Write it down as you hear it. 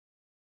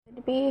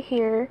To be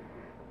here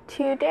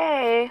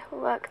today.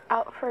 Look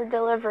out for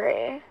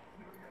delivery.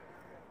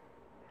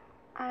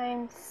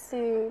 I'm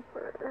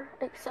super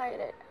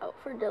excited. Out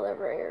for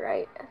delivery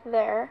right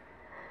there.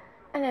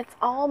 And it's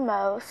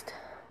almost,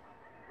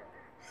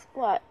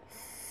 what,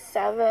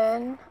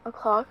 7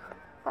 o'clock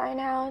by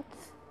now?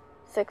 It's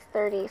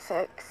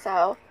 6:36,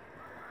 so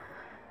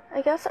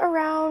I guess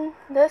around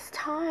this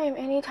time,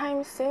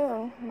 anytime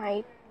soon,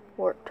 my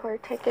Warped Tour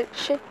ticket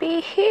should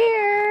be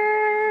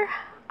here.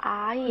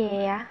 Ah,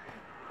 yeah.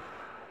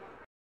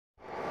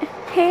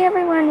 Hey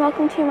everyone,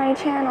 welcome to my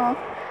channel.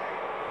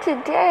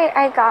 Today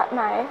I got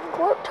my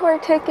Warped Tour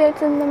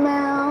tickets in the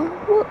mail.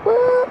 Whoop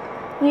whoop.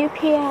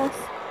 UPS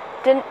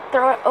didn't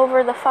throw it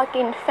over the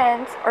fucking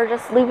fence or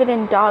just leave it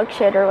in dog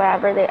shit or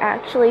whatever. They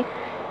actually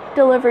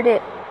delivered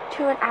it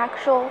to an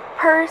actual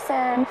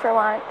person for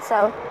once.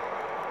 So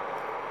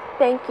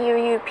thank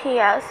you,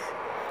 UPS.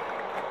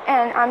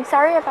 And I'm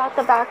sorry about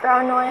the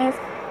background noise.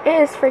 It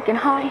is freaking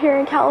hot here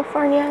in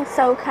California,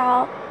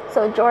 SoCal.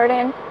 So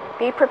Jordan,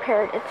 be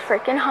prepared, it's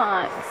freaking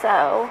hot.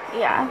 So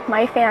yeah,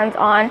 my fan's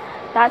on.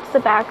 That's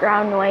the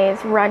background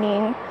noise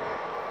running.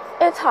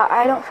 It's hot.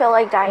 I don't feel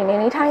like dying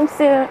anytime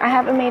soon. I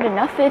haven't made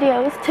enough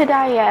videos to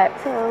die yet.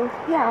 So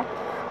yeah,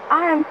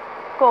 I'm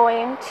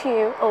going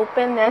to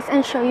open this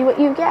and show you what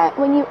you get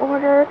when you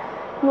order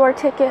your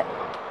ticket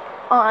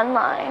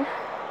online.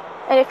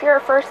 And if you're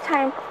a first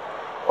time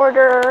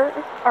order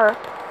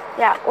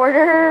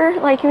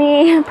like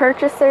me,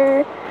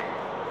 purchaser,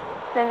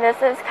 then this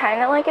is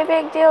kind of like a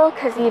big deal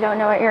because you don't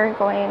know what you're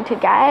going to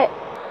get.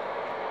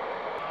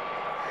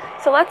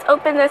 So let's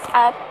open this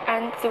up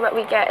and see what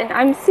we get. And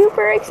I'm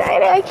super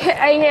excited. I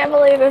can't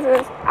believe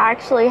this is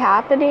actually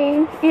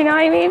happening. You know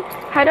what I mean?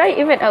 How do I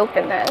even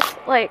open this?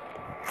 Like,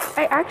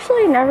 I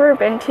actually never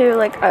been to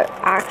like an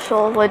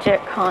actual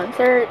legit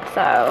concert,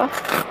 so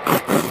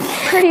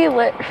pretty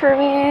lit for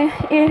me,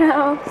 you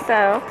know.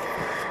 So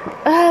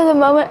the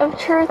moment of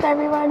truth,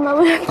 everyone.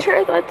 Moment of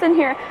truth. What's in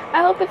here?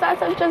 I hope it's not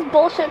some just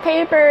bullshit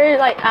paper.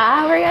 Like,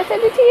 we're gonna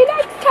send it to you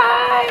next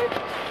time.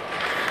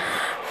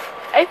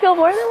 I feel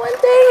more than one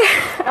thing.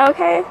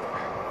 Okay.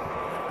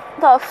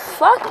 The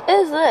fuck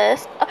is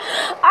this?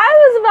 I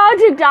was about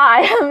to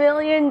die a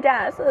million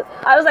deaths.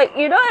 I was like,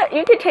 you know what?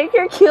 You can take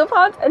your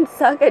coupons and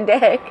suck a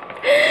dick.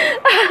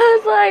 I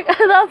was like,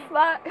 the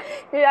fuck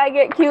did I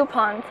get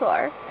coupons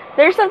for?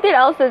 There's something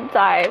else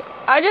inside.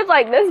 I just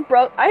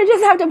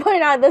have to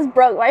point out this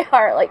broke my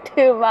heart like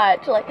too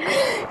much. Like,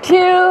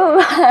 too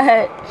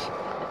much.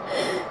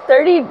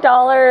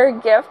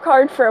 $30 gift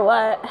card for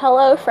what?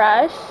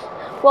 HelloFresh?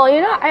 Well,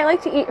 you know, I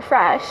like to eat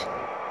fresh.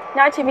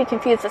 Not to be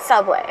confused with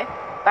Subway,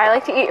 but I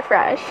like to eat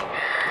fresh.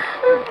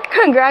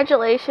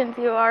 Congratulations,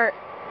 you are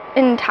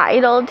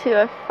entitled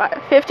to a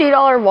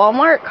 $50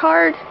 Walmart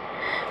card.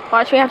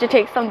 Watch me have to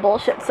take some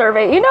bullshit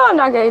survey. You know I'm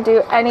not going to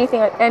do anything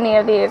with any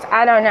of these.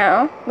 I don't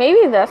know.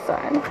 Maybe this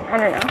one. I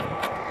don't know.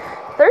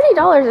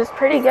 $30 is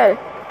pretty good.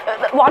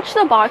 Watch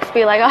the box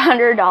be like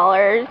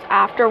 $100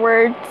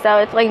 afterwards, so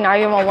it's like not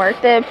even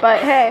worth it.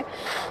 But hey,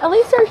 at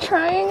least they're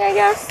trying, I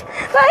guess.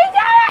 Like,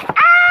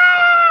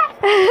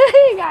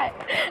 you got it.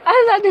 I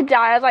was about to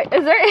die. I was like,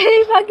 is there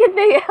any fucking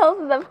thing else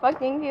in the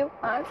fucking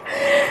coupons?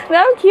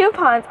 No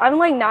coupons. I'm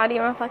like not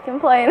even fucking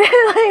playing.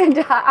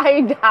 Like,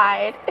 I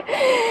died.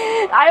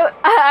 I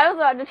was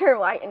about to turn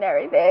white and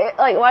everything.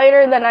 Like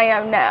whiter than I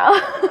am now.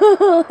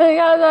 Like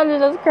I was about to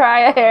just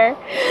cry here.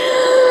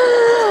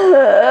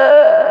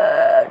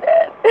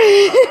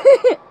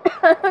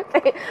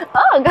 Okay.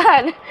 Oh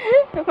god,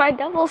 my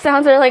double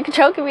sounds are like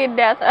choking me to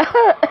death.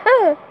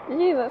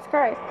 Jesus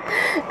Christ.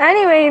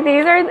 Anyway,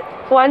 these are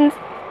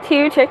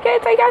two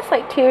tickets, I guess,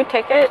 like 2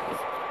 tickets.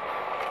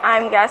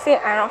 I'm guessing,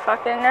 I don't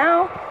fucking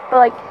know. But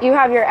like, you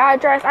have your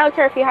address. I don't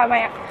care if you have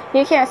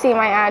you can't see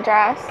my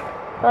address.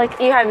 But like,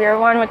 you have your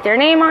one with your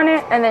name on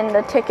it, and then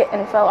the ticket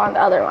info on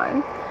the other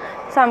one.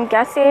 So I'm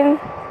guessing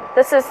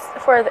this is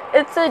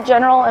it's a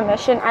general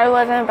admission. I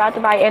wasn't about to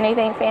buy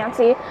anything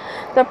fancy.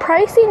 The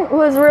pricing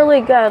was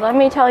really good. Let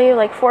me tell you,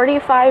 like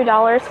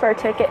 $45 for a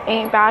ticket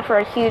ain't bad for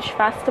a huge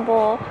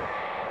festival,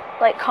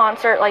 like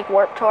concert, like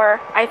Warped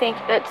Tour. I think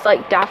it's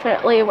like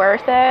definitely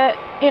worth it.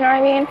 You know what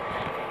I mean?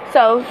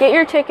 So get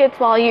your tickets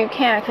while you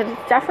can, because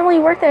it's definitely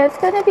worth it. It's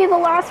gonna be the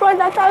last one.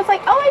 That's why I was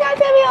like, oh my god, it's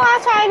gonna be the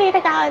last one. I need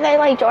to go. And then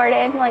like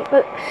Jordan,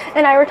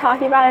 and I were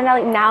talking about it, and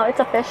like now it's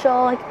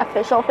official, like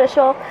official.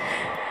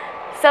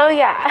 So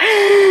yeah,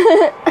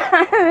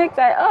 I'm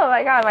excited. Oh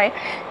my god, my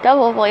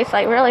double voice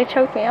like really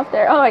choked me up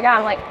there. Oh my god,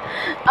 I'm like,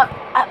 I'm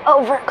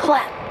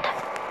overclapped.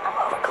 I'm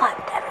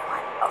overclapped,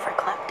 everyone.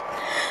 Overclapped.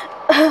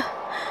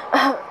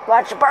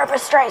 Watch Barbra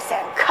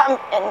Streisand come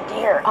in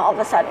here all of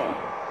a sudden.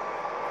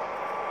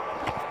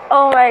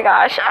 Oh my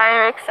gosh,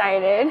 I'm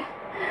excited.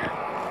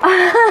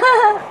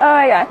 Oh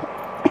my god.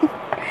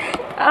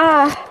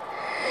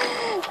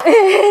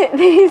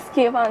 These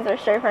coupons are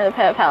straight from the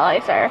pit of hell, I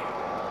swear.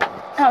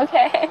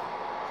 Okay.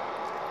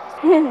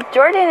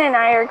 Jordan and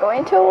I are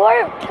going to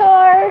Warped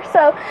Tour,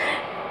 so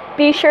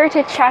be sure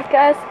to check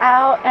us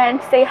out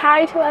and say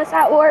hi to us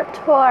at Warped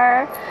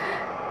Tour.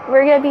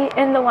 we're going to be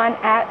in the one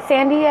at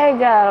San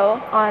Diego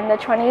on the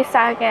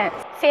 22nd.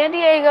 San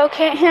Diego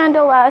can't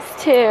handle us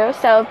too,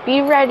 so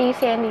be ready,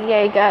 San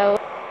Diego.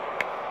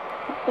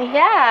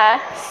 Yeah,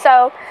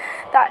 so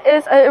that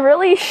is a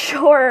really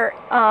short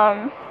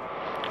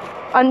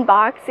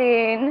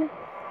unboxing,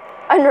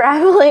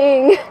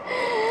 unraveling,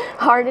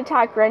 heart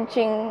attack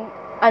wrenching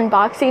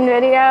unboxing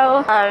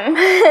video.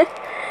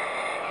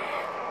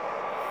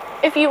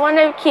 If you want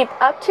to keep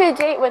up to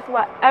date with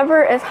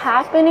whatever is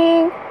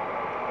happening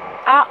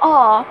at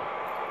all,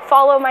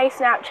 follow my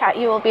Snapchat.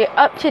 You will be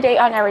up to date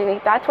on everything.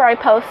 That's where I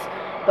post.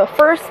 The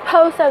first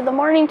post of the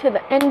morning to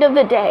the end of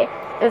the day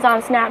is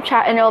on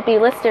Snapchat, and it'll be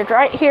listed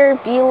right here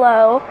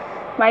below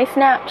my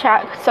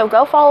Snapchat. So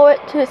go follow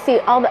it to see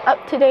all the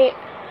up-to-date,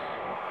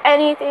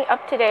 anything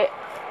up-to-date.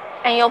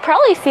 And you'll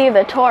probably see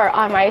the tour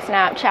on my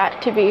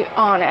Snapchat, to be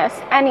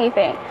honest.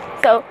 Anything.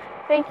 So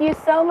thank you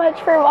so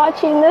much for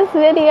watching this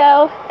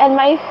video and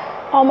my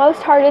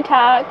almost heart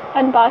attack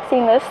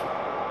unboxing this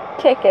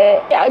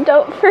ticket. Yeah,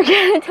 don't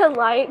forget to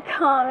like,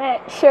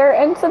 comment, share,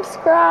 and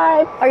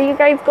subscribe. Are you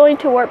guys going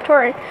to Warped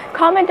Tour?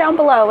 Comment down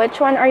below,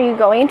 which one are you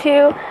going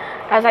to?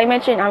 As I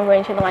mentioned, I'm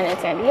going to the one in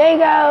San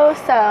Diego,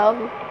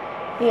 so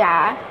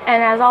yeah.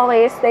 And as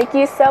always, thank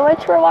you so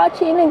much for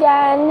watching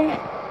again,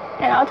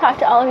 and I'll talk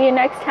to all of you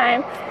next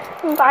time.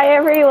 Bye,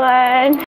 everyone.